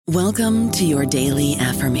Welcome to your daily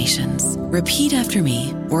affirmations. Repeat after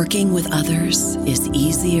me. Working with others is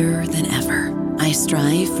easier than ever. I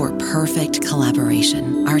strive for perfect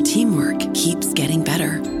collaboration. Our teamwork keeps getting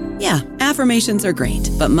better. Yeah, affirmations are great,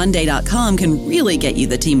 but Monday.com can really get you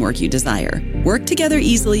the teamwork you desire. Work together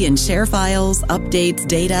easily and share files, updates,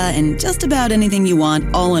 data, and just about anything you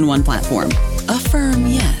want all in one platform. Affirm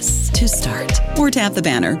yes to start, or tap the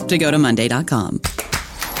banner to go to Monday.com.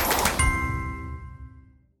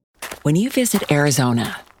 When you visit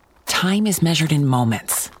Arizona, time is measured in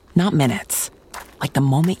moments, not minutes. Like the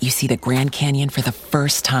moment you see the Grand Canyon for the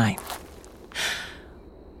first time.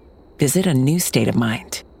 Visit a new state of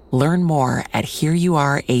mind. Learn more at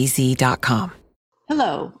hereyouareaz.com.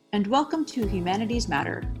 Hello, and welcome to Humanities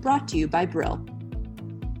Matter, brought to you by Brill.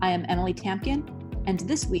 I am Emily Tampkin, and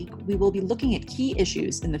this week we will be looking at key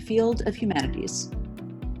issues in the field of humanities.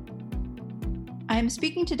 I am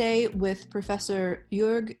speaking today with Professor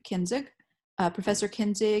Jorg Kinzig. Professor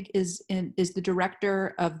Kinzig is the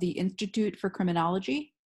director of the Institute for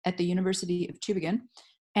Criminology at the University of Tubingen,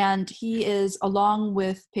 and he is, along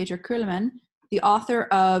with Peter Kuhlmann, the author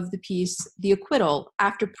of the piece The Acquittal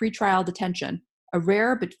After Pretrial Detention, a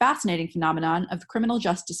rare but fascinating phenomenon of the criminal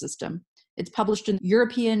justice system. It's published in the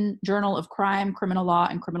European Journal of Crime, Criminal Law,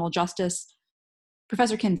 and Criminal Justice.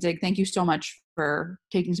 Professor Kinzig, thank you so much for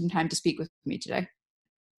taking some time to speak with me today.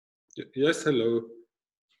 Yes, hello.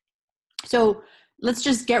 So let's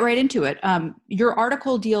just get right into it. Your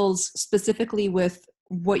article deals specifically with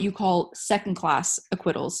what you call second-class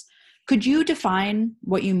acquittals. Could you define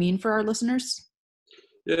what you mean for our listeners?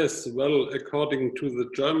 Yes, well, according to the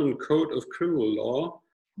German Code of Criminal Law,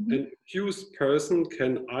 an accused person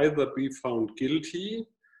can either be found guilty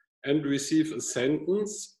and receive a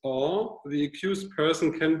sentence, or the accused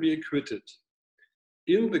person can be acquitted.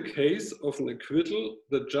 In the case of an acquittal,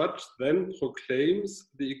 the judge then proclaims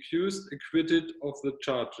the accused acquitted of the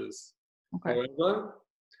charges. Okay. However,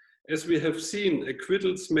 as we have seen,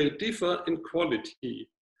 acquittals may differ in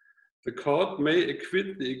quality. The court may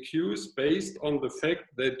acquit the accused based on the fact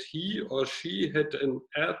that he or she had an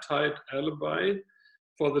airtight alibi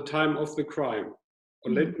for the time of the crime.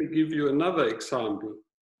 Or let me give you another example.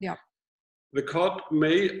 Yeah. The court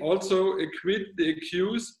may also acquit the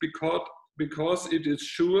accused because it is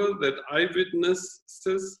sure that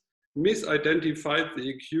eyewitnesses misidentified the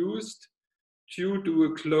accused due to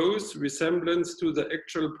a close resemblance to the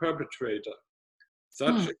actual perpetrator.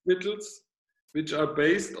 Such acquittals, which are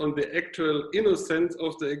based on the actual innocence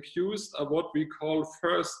of the accused, are what we call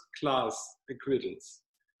first-class acquittals.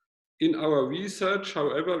 In our research,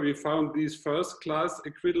 however, we found these first-class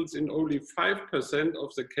acquittals in only 5%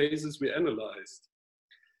 of the cases we analyzed.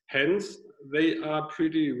 Hence, they are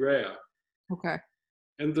pretty rare. Okay.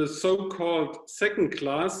 And the so-called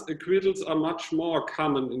second-class acquittals are much more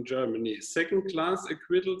common in Germany. Second-class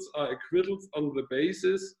acquittals are acquittals on the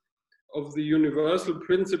basis of the universal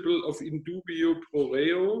principle of in dubio pro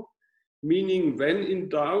reo, meaning when in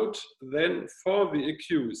doubt, then for the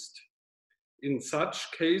accused. In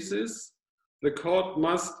such cases, the court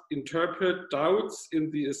must interpret doubts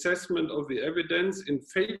in the assessment of the evidence in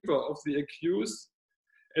favor of the accused,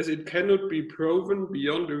 as it cannot be proven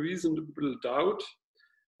beyond a reasonable doubt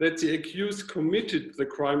that the accused committed the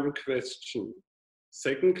crime in question.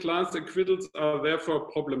 Second-class acquittals are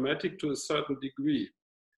therefore problematic to a certain degree,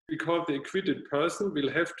 because the acquitted person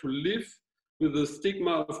will have to live with the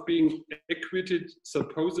stigma of being acquitted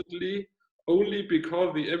supposedly only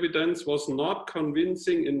because the evidence was not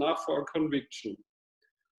convincing enough for a conviction.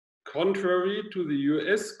 Contrary to the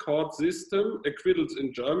US court system, acquittals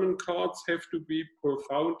in German courts have to be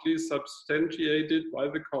profoundly substantiated by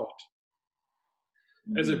the court.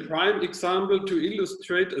 As a prime example to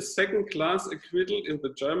illustrate a second-class acquittal in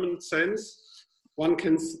the German sense, one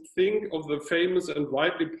can think of the famous and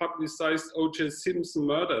widely publicized O.J. Simpson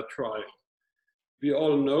murder trial. We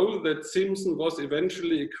all know that Simpson was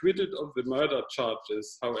eventually acquitted of the murder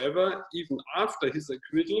charges. However, even after his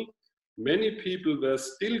acquittal, many people were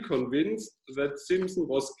still convinced that Simpson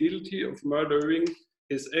was guilty of murdering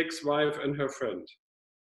his ex-wife and her friend.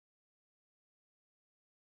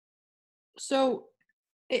 So,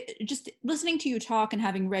 just listening to you talk and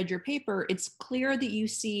having read your paper, it's clear that you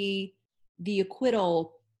see the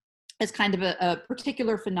acquittal as kind of a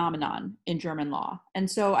particular phenomenon in German law. And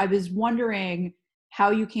so I was wondering how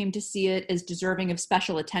you came to see it as deserving of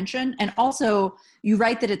special attention. And also, you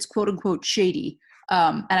write that it's quote unquote shady.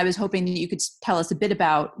 And I was hoping that you could tell us a bit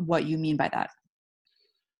about what you mean by that.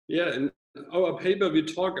 Yeah, in our paper, we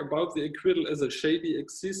talk about the acquittal as a shady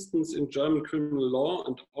existence in German criminal law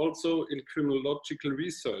and also in criminological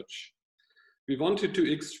research. we wanted to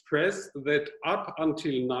express that up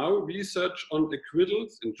until now, research on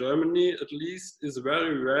acquittals, in Germany at least, is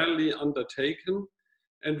very rarely undertaken,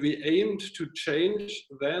 and we aimed to change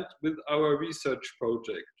that with our research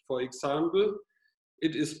project. For example,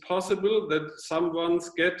 it is possible that someone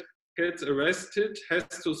gets arrested, has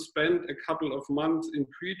to spend a couple of months in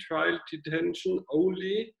pretrial detention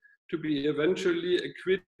only to be eventually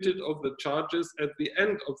acquitted of the charges at the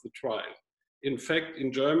end of the trial. In fact,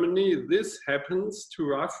 in Germany, this happens to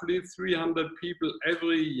roughly 300 people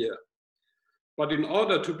every year. But in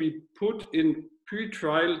order to be put in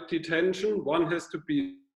pretrial detention, one has to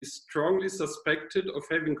be strongly suspected of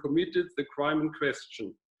having committed the crime in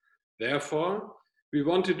question. Therefore, we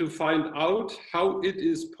wanted to find out how it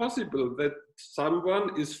is possible that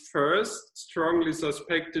someone is first strongly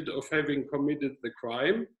suspected of having committed the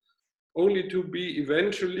crime, only to be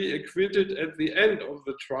eventually acquitted at the end of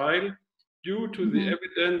the trial due to the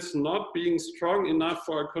evidence not being strong enough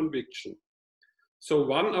for a conviction. So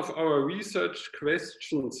one of our research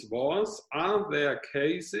questions was, are there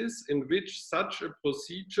cases in which such a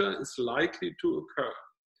procedure is likely to occur?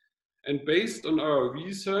 And based on our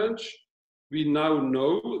research, we now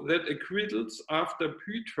know that acquittals after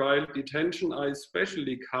pretrial detention are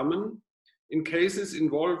especially common in cases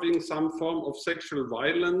involving some form of sexual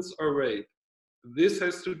violence or rape. This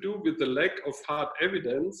has to do with the lack of hard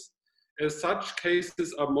evidence, as such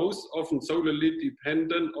cases are most often solely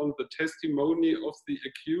dependent on the testimony of the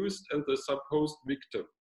accused and the supposed victim.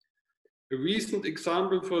 A recent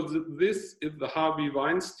example for this is the Harvey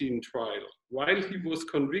Weinstein trial. While he was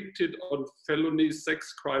convicted on felony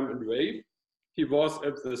sex crime and rape, he was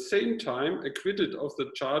at the same time acquitted of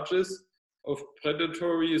the charges of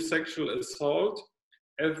predatory sexual assault,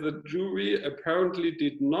 as the jury apparently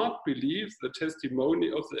did not believe the testimony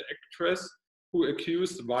of the actress who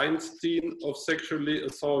accused Weinstein of sexually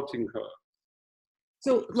assaulting her.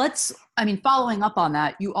 So following up on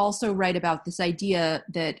that, you also write about this idea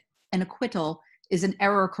that an acquittal is an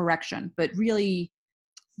error correction, but really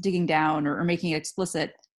digging down or making it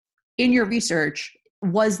explicit. In your research,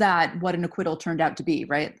 was that what an acquittal turned out to be,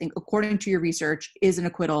 right? According to your research, is an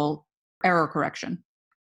acquittal error correction?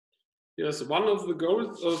 Yes, one of the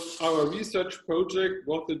goals of our research project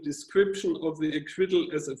was the description of the acquittal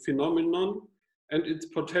as a phenomenon and its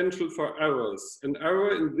potential for errors. An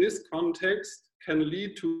error in this context can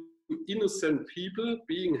lead to innocent people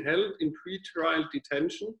being held in pretrial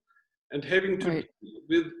detention and having to deal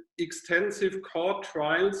with extensive court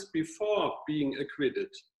trials before being acquitted.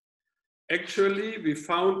 Actually, we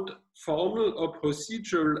found formal or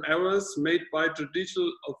procedural errors made by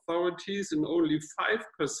judicial authorities in only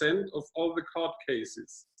 5% of all the court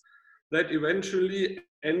cases that eventually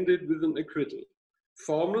ended with an acquittal.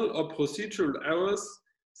 Formal or procedural errors,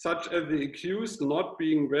 such as the accused not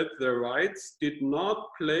being read their rights, did not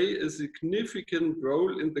play a significant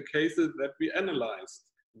role in the cases that we analyzed.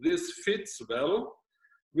 This fits well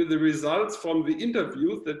with the results from the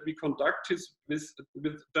interviews that we conducted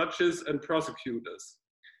with judges and prosecutors.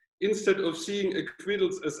 Instead of seeing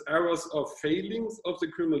acquittals as errors or failings of the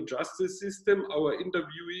criminal justice system, our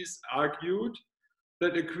interviewees argued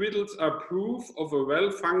that acquittals are proof of a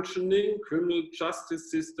well-functioning criminal justice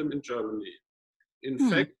system in Germany. In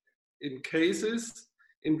fact, in cases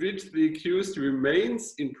in which the accused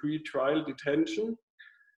remains in pretrial detention,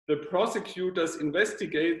 the prosecutors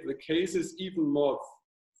investigate the cases even more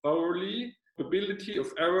thoroughly. The probability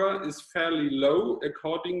of error is fairly low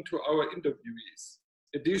according to our interviewees.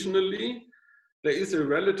 Additionally, there is a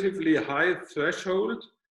relatively high threshold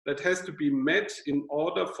that has to be met in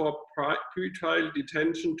order for pretrial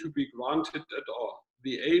detention to be granted at all.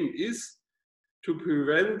 The aim is to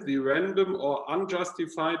prevent the random or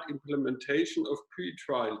unjustified implementation of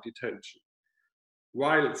pretrial detention.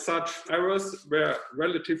 While such errors were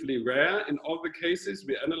relatively rare in all the cases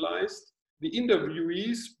we analyzed, the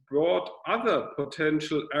interviewees brought other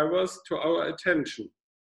potential errors to our attention.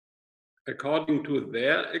 According to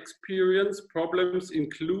their experience, problems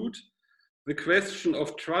include the question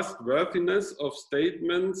of trustworthiness of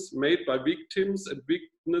statements made by victims and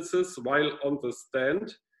witnesses while on the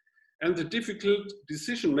stand, and the difficult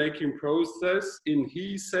decision-making process in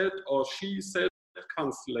he said or she said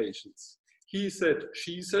constellations. He said,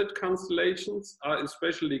 she said constellations are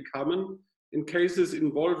especially common in cases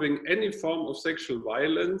involving any form of sexual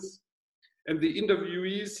violence, and the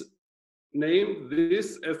interviewees named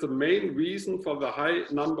this as the main reason for the high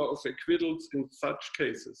number of acquittals in such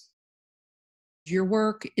cases. Your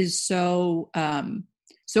work is so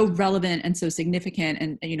relevant and so significant,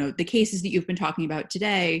 and the cases that you've been talking about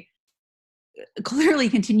today clearly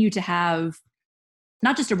continue to have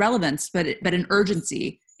not just a relevance, but an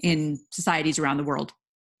urgency in societies around the world,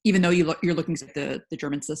 even though you're looking at the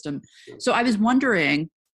German system. So I was wondering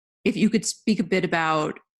if you could speak a bit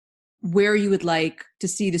about where you would like to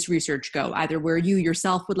see this research go, either where you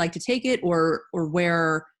yourself would like to take it or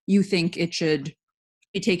where you think it should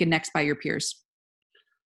be taken next by your peers.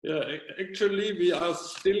 Yeah, actually, we are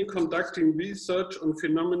still conducting research on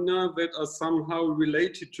phenomena that are somehow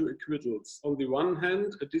related to acquittals. On the one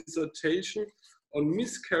hand, a dissertation on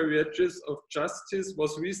miscarriages of justice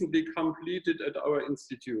was recently completed at our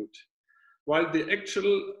institute. While the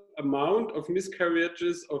actual amount of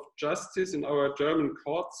miscarriages of justice in our German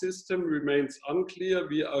court system remains unclear,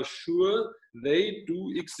 we are sure they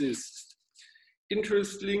do exist.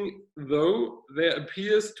 Interesting, though, there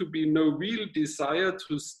appears to be no real desire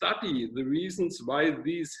to study the reasons why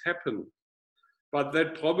these happen. But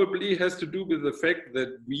that probably has to do with the fact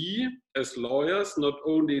that we, as lawyers, not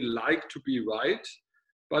only like to be right,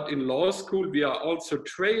 but in law school we are also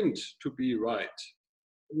trained to be right.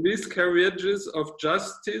 Miscarriages of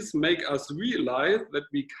justice make us realize that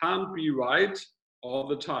we can't be right all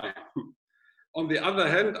the time. On the other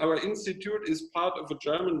hand, our institute is part of a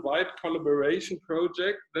German-wide collaboration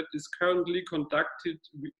project that is currently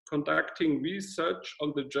conducting research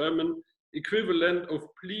on the German equivalent of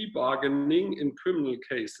plea bargaining in criminal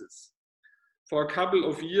cases. For a couple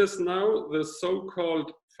of years now, the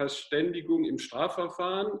so-called Verständigung im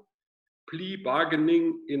Strafverfahren, plea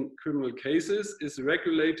bargaining in criminal cases, is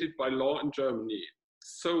regulated by law in Germany.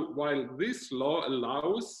 So while this law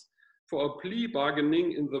allows for a plea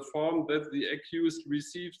bargaining in the form that the accused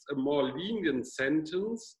receives a more lenient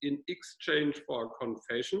sentence in exchange for a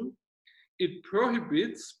confession, it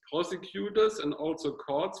prohibits prosecutors and also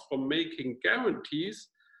courts from making guarantees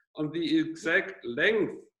on the exact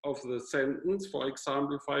length of the sentence, for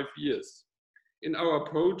example, 5 years. In our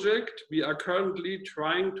project, we are currently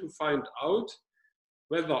trying to find out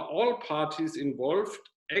whether all parties involved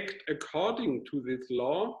act according to this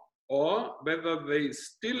law or whether they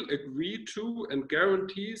still agree to and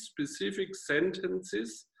guarantee specific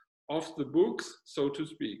sentences off the books, so to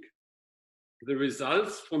speak. The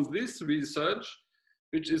results from this research,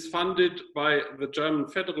 which is funded by the German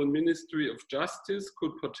Federal Ministry of Justice,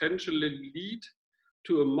 could potentially lead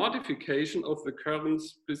to a modification of the current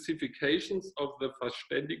specifications of the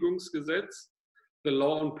Verständigungsgesetz, the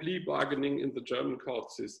law on plea bargaining in the German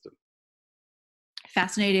court system.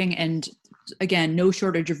 Fascinating, and again, no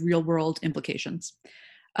shortage of real-world implications.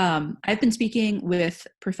 I've been speaking with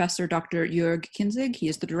Professor Dr. Jorg Kinzig. He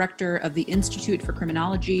is the director of the Institute for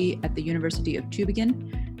Criminology at the University of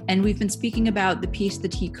Tubingen, and we've been speaking about the piece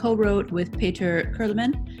that he co-wrote with Peter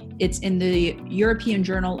Kerleman. It's in the European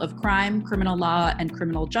Journal of Crime, Criminal Law, and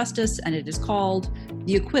Criminal Justice, and it is called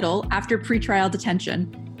The Acquittal After Pretrial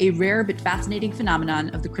Detention, a rare but fascinating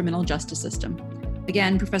phenomenon of the criminal justice system.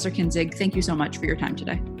 Again, Professor Kinzig, thank you so much for your time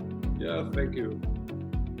today. Yeah, thank you.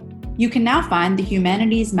 You can now find the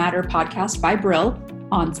Humanities Matter podcast by Brill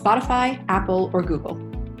on Spotify, Apple, or Google.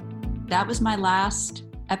 That was my last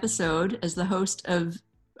episode as the host of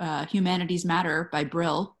Humanities Matter by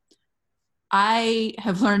Brill. I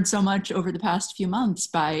have learned so much over the past few months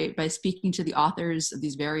by speaking to the authors of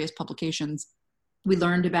these various publications. We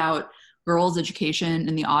learned about girls' education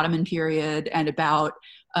in the Ottoman period and about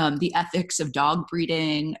the ethics of dog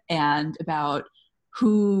breeding and about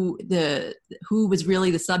who was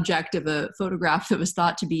really the subject of a photograph that was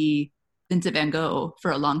thought to be Vincent van Gogh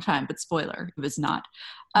for a long time, but spoiler, it was not.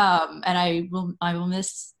 And I will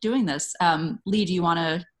miss doing this. Lee, do you want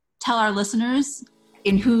to tell our listeners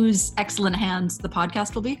in whose excellent hands the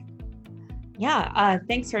podcast will be? Yeah,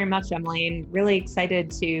 thanks very much, Emily, and really excited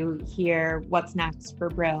to hear what's next for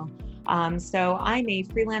Brill. So I'm a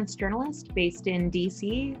freelance journalist based in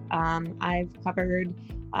DC. I've covered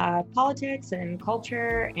politics and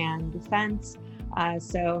culture and defense.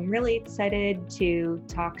 So I'm really excited to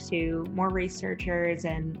talk to more researchers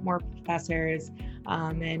and more professors,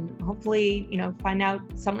 and hopefully, find out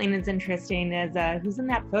something as interesting as who's in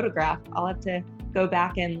that photograph. I'll have to go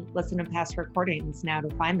back and listen to past recordings now to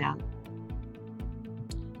find that.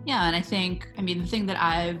 Yeah, and I think, the thing that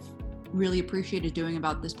I've really appreciated doing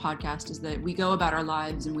about this podcast is that we go about our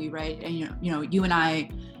lives and we write, and you and I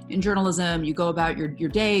in journalism, you go about your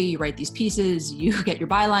day, you write these pieces, you get your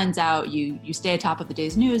bylines out, you stay atop of the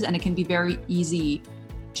day's news, and it can be very easy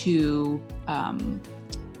to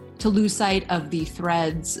lose sight of the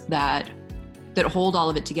threads that hold all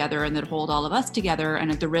of it together and that hold all of us together,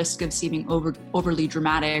 and at the risk of seeming overly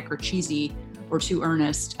dramatic or cheesy or too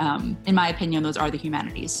earnest, in my opinion, those are the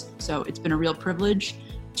humanities. So it's been a real privilege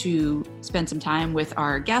to spend some time with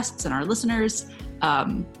our guests and our listeners.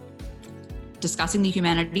 discussing the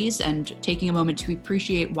humanities and taking a moment to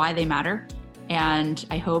appreciate why they matter. And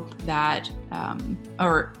I hope that,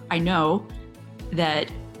 or I know that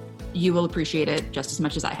you will appreciate it just as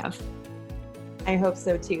much as I have. I hope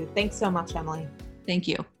so too. Thanks so much, Emily. Thank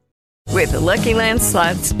you. With the Lucky Land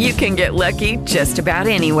Slots, you can get lucky just about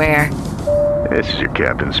anywhere. This is your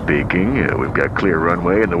captain speaking. We've got clear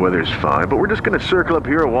runway and the weather's fine, but we're just going to circle up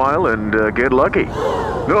here a while and get lucky.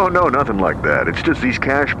 No, nothing like that. It's just these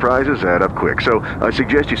cash prizes add up quick. So I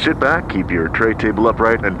suggest you sit back, keep your tray table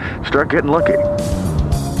upright, and start getting lucky.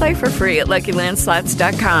 Play for free at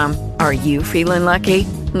LuckyLandSlots.com. Are you feeling lucky?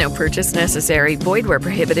 No purchase necessary. Void where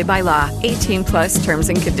prohibited by law. 18+ terms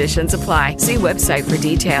and conditions apply. See website for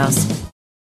details.